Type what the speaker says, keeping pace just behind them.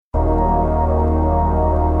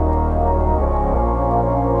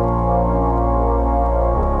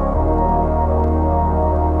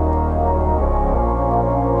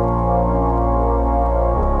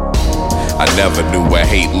never knew what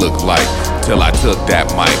hate looked like till I took that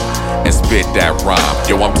mic and spit that rhyme.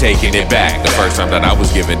 Yo, I'm taking it back. The first time that I was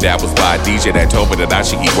given that was by a DJ that told me that I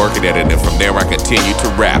should keep working at it, and from there I continued to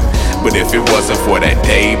rap. But if it wasn't for that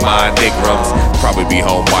day, my Negrums probably be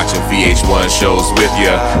home watching VH1 shows with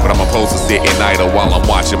ya. But I'm opposed to sitting idle while I'm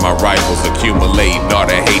watching my rivals accumulating all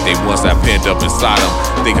that hate they once I pinned up inside them.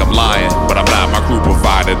 Think I'm lying, but I'm not. My crew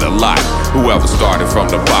provided a lot. Whoever started from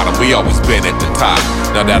the bottom, we always been at the top.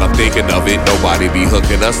 Now that I'm thinking of it, nobody be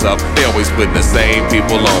hooking us up. They always putting the same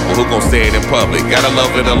people on, but who gon' say it in public? Gotta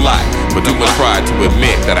love it a lot, but too much pride to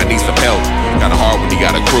admit that I need some help. Kinda hard when you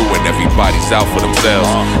got a crew and everybody's out for themselves.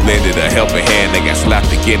 Lended a helping hand, they got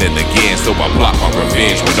slapped again and again. So I blocked my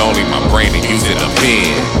revenge with only my brain and using a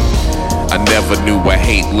pen. I never knew what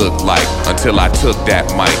hate looked like until I took that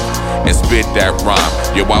mic and spit that rhyme.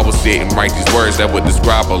 Yo, I would sit and write these words that would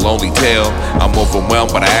describe a lonely tale. I'm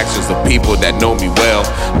overwhelmed by the actions of people that know me well.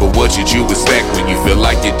 But what should you expect when you feel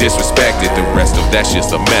like you're disrespected? The rest of that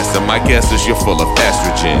shit's a mess, and my guess is you're full of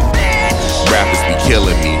estrogen. Rappers be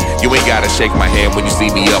killing me. You ain't gotta shake my hand when you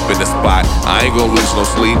see me up in the spot. I ain't gonna lose no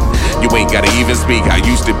sleep. You ain't gotta even speak. I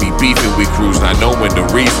used to be beefing with crews, not knowing the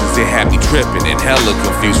reasons. It had me tripping and hella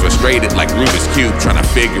confused, frustrated like Rubik's Cube, trying to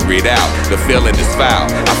figure it out. The feeling is foul.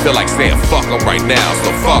 I feel like saying fuck 'em right now,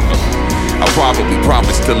 so fuck 'em. I probably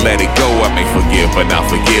promised to let it go. I may forgive but not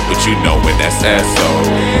forget, but you know when that's SO.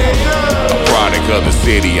 A product of the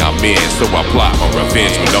city I'm in, so I plot my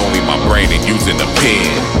revenge with only my brain and using a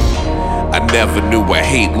pen. I never knew what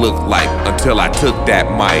hate looked like until I took that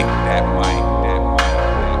mic.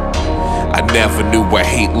 I never knew what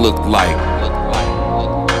hate looked like